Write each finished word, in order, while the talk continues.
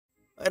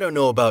I don't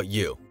know about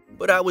you,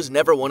 but I was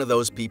never one of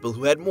those people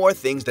who had more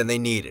things than they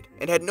needed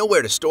and had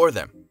nowhere to store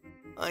them.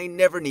 I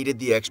never needed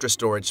the extra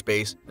storage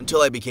space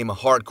until I became a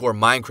hardcore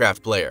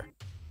Minecraft player.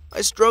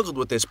 I struggled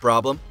with this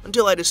problem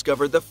until I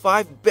discovered the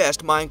 5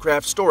 best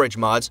Minecraft storage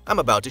mods I'm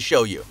about to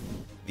show you.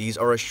 These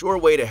are a sure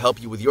way to help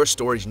you with your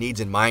storage needs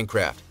in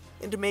Minecraft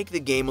and to make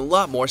the game a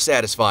lot more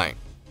satisfying.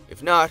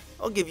 If not,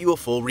 I'll give you a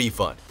full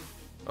refund.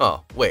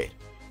 Oh, wait,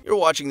 you're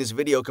watching this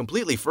video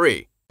completely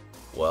free.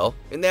 Well,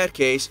 in that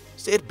case,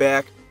 sit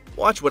back,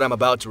 watch what I'm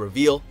about to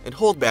reveal, and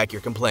hold back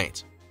your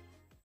complaints.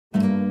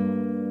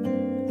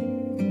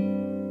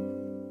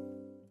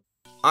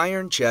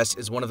 Iron Chest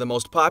is one of the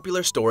most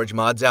popular storage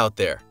mods out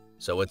there,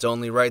 so it's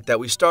only right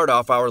that we start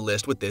off our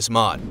list with this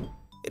mod.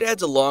 It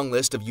adds a long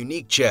list of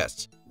unique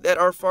chests that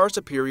are far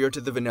superior to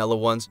the vanilla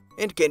ones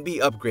and can be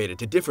upgraded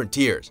to different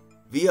tiers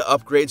via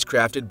upgrades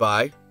crafted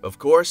by, of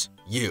course,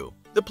 you,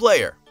 the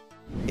player.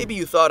 Maybe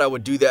you thought I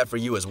would do that for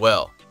you as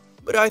well,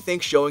 but I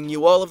think showing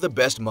you all of the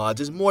best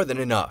mods is more than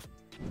enough.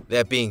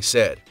 That being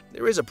said,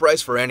 there is a price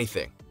for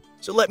anything,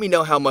 so let me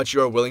know how much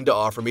you are willing to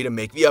offer me to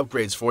make the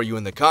upgrades for you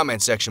in the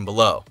comment section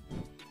below.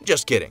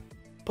 Just kidding.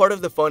 Part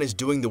of the fun is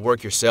doing the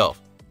work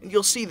yourself, and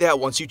you'll see that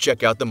once you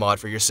check out the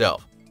mod for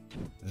yourself.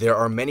 There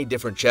are many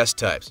different chest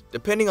types,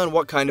 depending on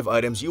what kind of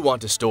items you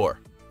want to store,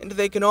 and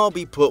they can all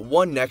be put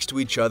one next to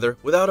each other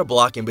without a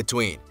block in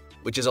between,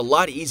 which is a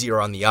lot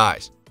easier on the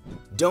eyes.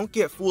 Don't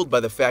get fooled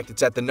by the fact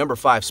it's at the number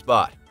 5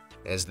 spot,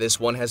 as this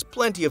one has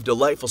plenty of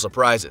delightful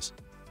surprises.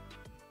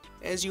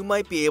 As you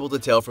might be able to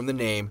tell from the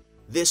name,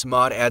 this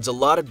mod adds a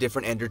lot of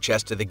different ender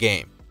chests to the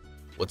game.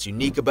 What's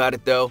unique about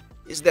it though,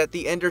 is that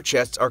the ender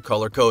chests are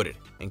color-coded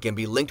and can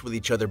be linked with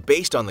each other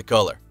based on the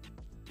color.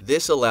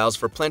 This allows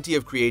for plenty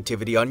of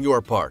creativity on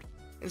your part,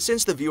 and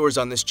since the viewers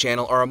on this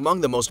channel are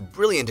among the most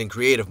brilliant and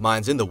creative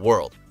minds in the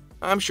world,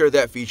 I'm sure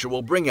that feature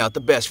will bring out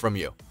the best from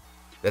you.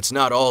 That's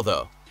not all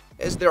though,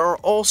 as there are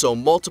also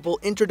multiple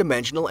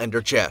interdimensional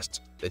ender chests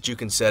that you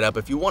can set up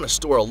if you want to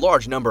store a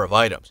large number of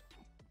items.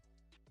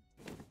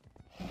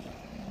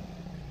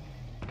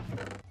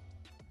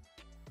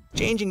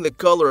 Changing the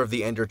color of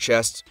the ender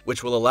chests,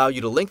 which will allow you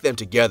to link them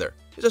together,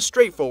 is a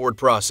straightforward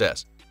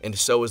process, and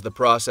so is the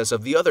process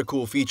of the other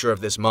cool feature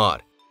of this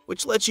mod,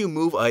 which lets you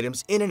move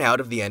items in and out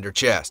of the ender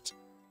chests.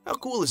 How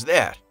cool is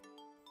that?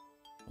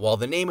 While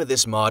the name of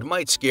this mod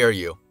might scare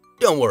you,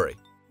 don't worry.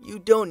 You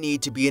don't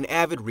need to be an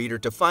avid reader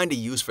to find a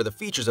use for the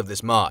features of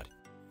this mod.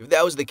 If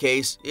that was the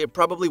case, it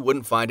probably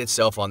wouldn't find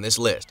itself on this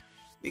list,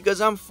 because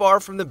I'm far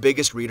from the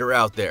biggest reader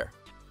out there.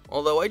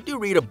 Although I do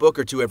read a book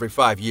or two every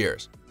 5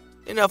 years.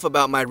 Enough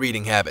about my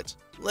reading habits.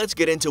 Let's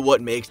get into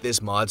what makes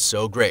this mod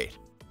so great.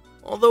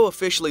 Although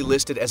officially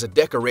listed as a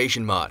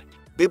decoration mod,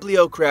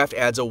 Bibliocraft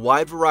adds a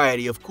wide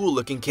variety of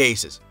cool-looking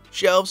cases,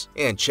 shelves,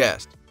 and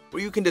chests,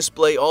 where you can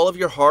display all of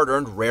your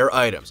hard-earned rare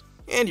items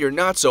and your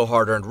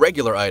not-so-hard-earned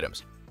regular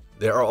items.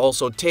 There are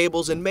also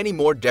tables and many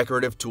more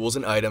decorative tools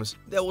and items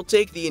that will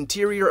take the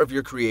interior of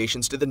your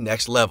creations to the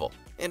next level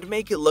and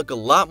make it look a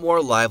lot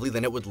more lively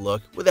than it would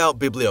look without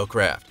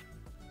Bibliocraft.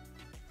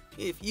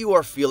 If you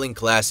are feeling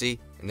classy,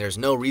 and there's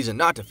no reason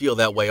not to feel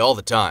that way all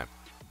the time,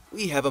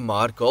 we have a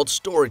mod called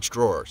Storage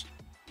Drawers.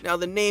 Now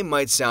the name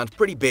might sound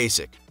pretty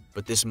basic,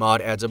 but this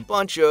mod adds a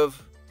bunch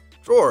of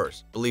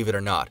drawers, believe it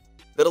or not,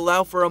 that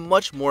allow for a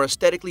much more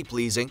aesthetically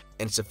pleasing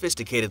and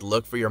sophisticated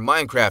look for your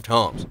Minecraft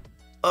homes.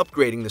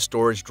 Upgrading the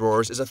storage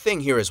drawers is a thing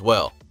here as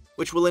well,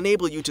 which will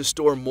enable you to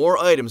store more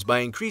items by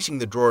increasing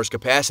the drawer's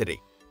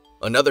capacity.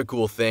 Another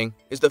cool thing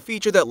is the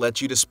feature that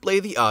lets you display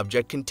the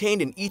object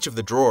contained in each of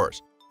the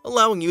drawers,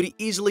 allowing you to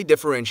easily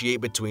differentiate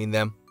between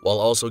them while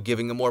also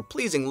giving a more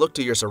pleasing look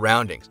to your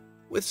surroundings,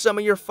 with some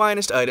of your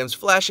finest items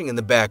flashing in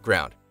the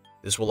background.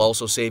 This will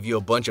also save you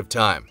a bunch of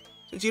time,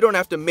 since you don't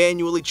have to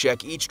manually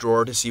check each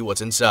drawer to see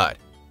what's inside.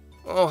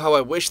 Oh, how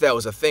I wish that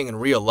was a thing in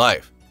real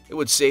life. It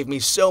would save me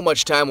so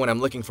much time when I'm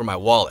looking for my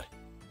wallet.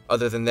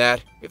 Other than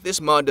that, if this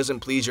mod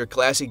doesn't please your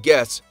classy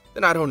guests,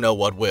 then I don't know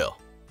what will.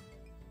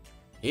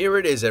 Here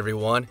it is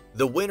everyone,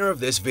 the winner of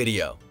this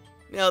video.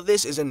 Now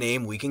this is a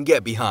name we can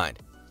get behind.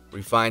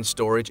 Refined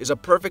Storage is a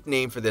perfect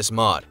name for this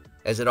mod,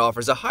 as it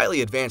offers a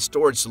highly advanced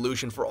storage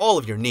solution for all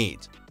of your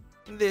needs.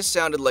 This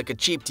sounded like a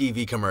cheap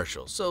TV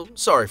commercial, so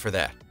sorry for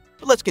that.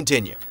 But let's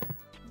continue.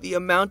 The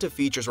amount of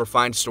features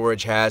Refined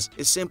Storage has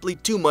is simply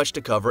too much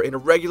to cover in a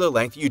regular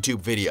length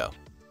YouTube video.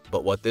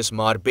 But what this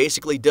mod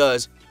basically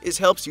does is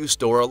helps you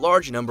store a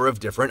large number of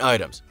different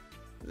items.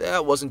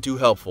 That wasn't too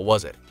helpful,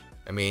 was it?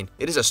 I mean,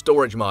 it is a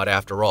storage mod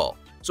after all,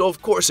 so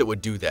of course it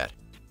would do that.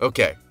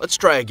 Okay, let's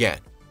try again.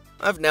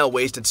 I've now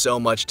wasted so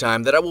much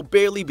time that I will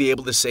barely be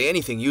able to say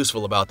anything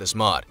useful about this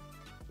mod.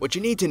 What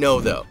you need to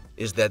know though,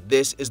 is that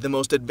this is the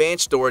most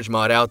advanced storage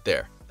mod out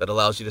there that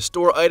allows you to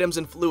store items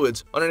and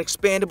fluids on an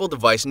expandable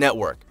device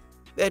network.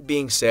 That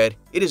being said,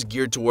 it is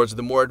geared towards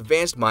the more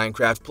advanced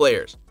Minecraft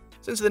players,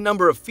 since the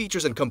number of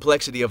features and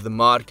complexity of the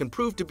mod can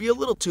prove to be a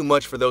little too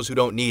much for those who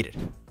don't need it.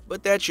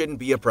 But that shouldn't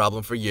be a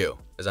problem for you,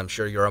 as I'm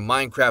sure you're a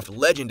Minecraft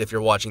legend if you're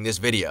watching this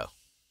video.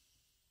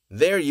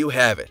 There you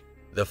have it.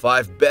 The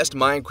 5 best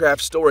Minecraft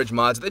storage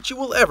mods that you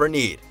will ever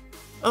need.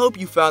 I hope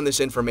you found this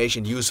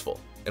information useful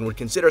and would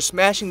consider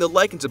smashing the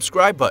like and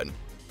subscribe button.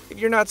 If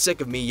you're not sick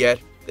of me yet,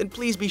 then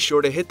please be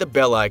sure to hit the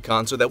bell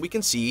icon so that we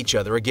can see each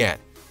other again.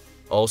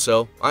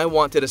 Also, I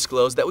want to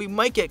disclose that we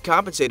might get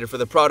compensated for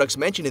the products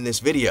mentioned in this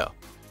video.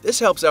 This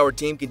helps our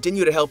team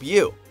continue to help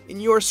you in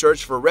your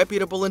search for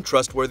reputable and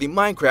trustworthy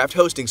Minecraft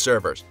hosting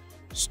servers.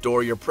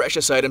 Store your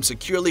precious items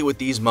securely with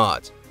these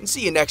mods, and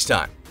see you next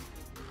time.